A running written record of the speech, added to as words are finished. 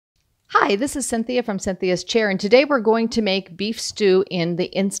Hi, this is Cynthia from Cynthia's Chair, and today we're going to make beef stew in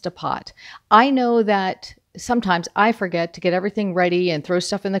the Instapot. I know that sometimes I forget to get everything ready and throw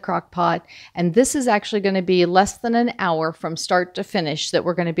stuff in the crock pot, and this is actually going to be less than an hour from start to finish that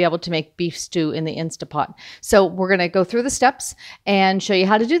we're going to be able to make beef stew in the Instapot. So we're going to go through the steps and show you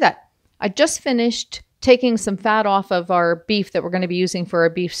how to do that. I just finished taking some fat off of our beef that we're going to be using for our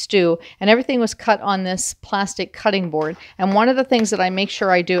beef stew, and everything was cut on this plastic cutting board. And one of the things that I make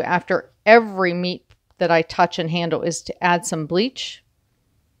sure I do after every meat that I touch and handle is to add some bleach.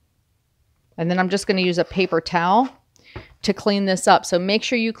 And then I'm just going to use a paper towel to clean this up. So make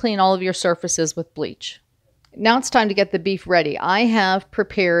sure you clean all of your surfaces with bleach. Now it's time to get the beef ready. I have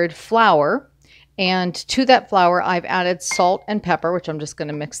prepared flour, and to that flour I've added salt and pepper, which I'm just going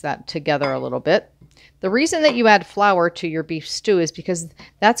to mix that together a little bit. The reason that you add flour to your beef stew is because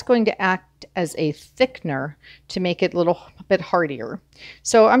that's going to act as a thickener to make it a little bit heartier.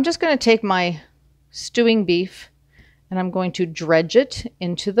 So I'm just going to take my stewing beef and I'm going to dredge it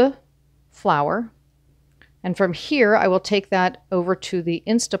into the flour. And from here, I will take that over to the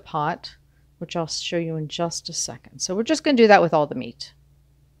Instapot, which I'll show you in just a second. So we're just going to do that with all the meat.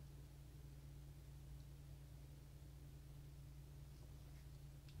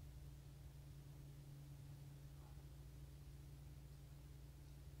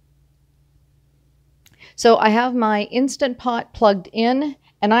 So I have my Instant Pot plugged in,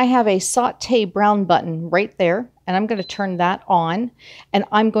 and I have a saute brown button right there, and I'm going to turn that on, and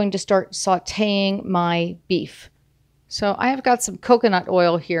I'm going to start sauteing my beef. So I have got some coconut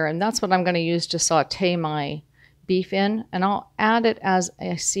oil here, and that's what I'm going to use to saute my beef in, and I'll add it as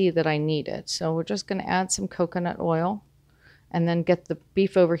I see that I need it. So we're just going to add some coconut oil and then get the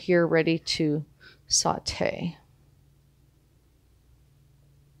beef over here ready to saute.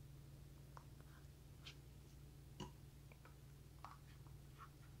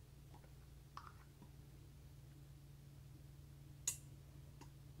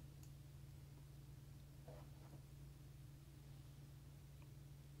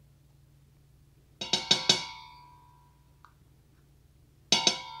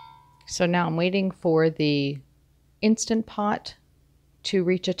 So now I'm waiting for the Instant Pot to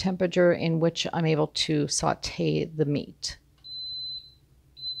reach a temperature in which I'm able to saute the meat.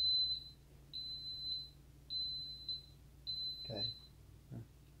 Okay.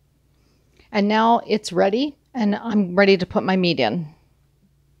 And now it's ready, and I'm ready to put my meat in.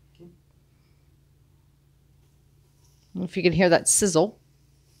 If you can hear that sizzle.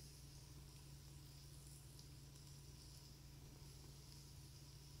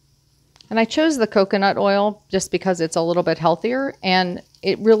 And I chose the coconut oil just because it's a little bit healthier, and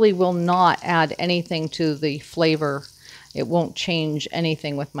it really will not add anything to the flavor. It won't change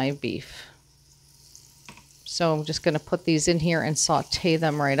anything with my beef. So I'm just going to put these in here and saute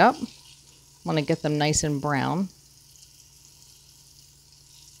them right up. I want to get them nice and brown.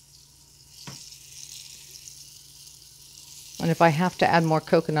 And if I have to add more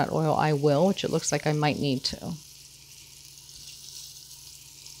coconut oil, I will, which it looks like I might need to.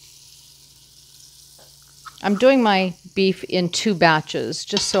 I'm doing my beef in 2 batches,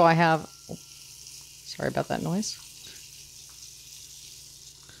 just so I have, sorry about that noise,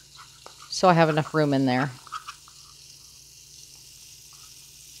 so I have enough room in there.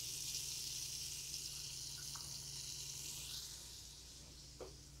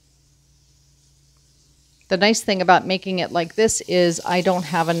 The nice thing about making it like this is I don't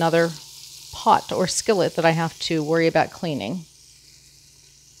have another pot or skillet that I have to worry about cleaning.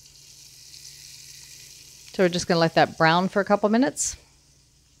 So we're just going to let that brown for a couple minutes.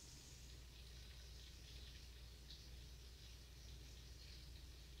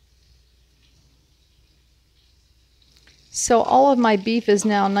 So all of my beef is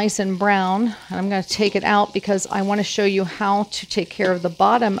now nice and brown, and I'm going to take it out because I want to show you how to take care of the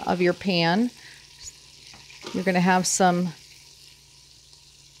bottom of your pan. You're going to have some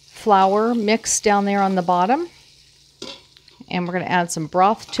flour mix down there on the bottom, and we're going to add some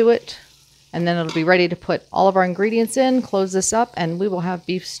broth to it. And then it'll be ready to put all of our ingredients in, close this up, and we will have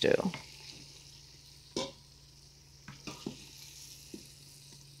beef stew.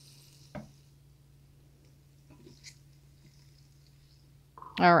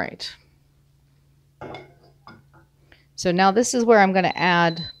 All right. So now this is where I'm going to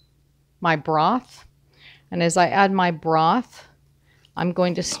add my broth. And as I add my broth, I'm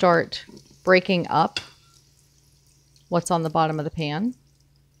going to start breaking up what's on the bottom of the pan.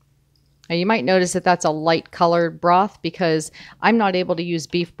 Now you might notice that that's a light colored broth because I'm not able to use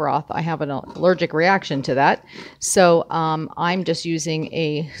beef broth. I have an allergic reaction to that. So I'm just using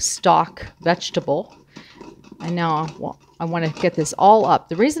a stock vegetable. And now I want to get this all up.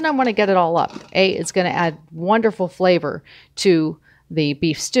 The reason I want to get it all up, it's going to add wonderful flavor to the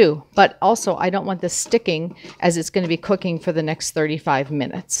beef stew, but also I don't want this sticking as it's going to be cooking for the next 35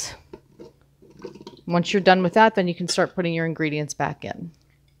 minutes. Once you're done with that, then you can start putting your ingredients back in.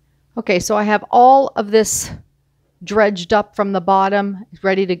 Okay, so I have all of this dredged up from the bottom,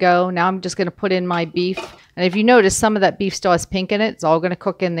 ready to go. Now I'm just going to put in my beef. And if you notice, some of that beef still has pink in it. It's all going to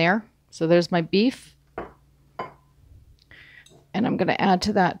cook in there. So there's my beef. And I'm going to add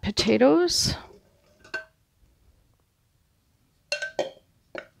to that potatoes.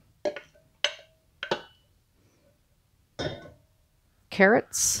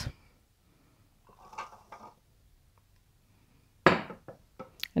 Carrots.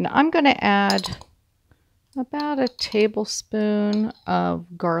 And I'm going to add about a tablespoon of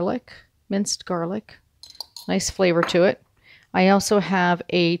garlic, minced garlic. Nice flavor to it. I also have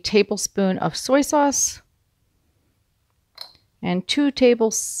a tablespoon of soy sauce and 2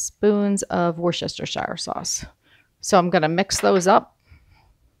 tablespoons of Worcestershire sauce. So I'm going to mix those up.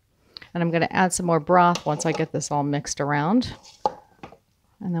 And I'm going to add some more broth once I get this all mixed around.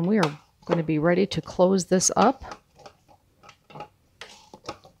 And then we are going to be ready to close this up.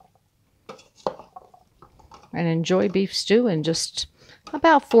 And enjoy beef stew in just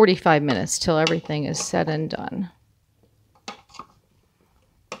about 45 minutes till everything is said and done.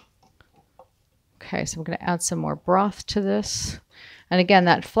 Okay, so I'm going to add some more broth to this. And again,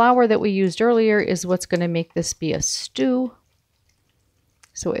 that flour that we used earlier is what's going to make this be a stew.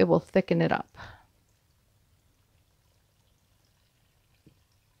 So it will thicken it up.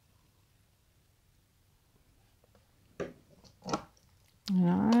 And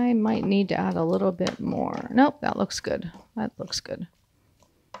I might need to add a little bit more. Nope, that looks good. That looks good.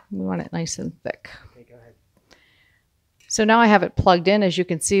 We want it nice and thick. Okay, go ahead. So now I have it plugged in. As you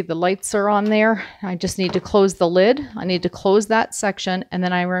can see, the lights are on there. I just need to close the lid. I need to close that section. And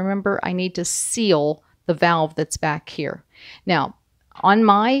then I remember I need to seal the valve that's back here. Now, on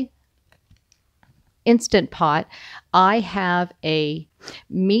my Instant Pot, I have a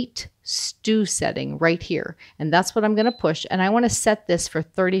meat stew setting right here, and that's what I'm going to push, and I want to set this for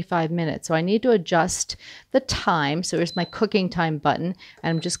 35 minutes. So I need to adjust the time. So here's my cooking time button, and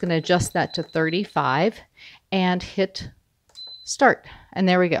I'm just going to adjust that to 35 and hit start, and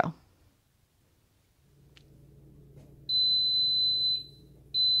there we go.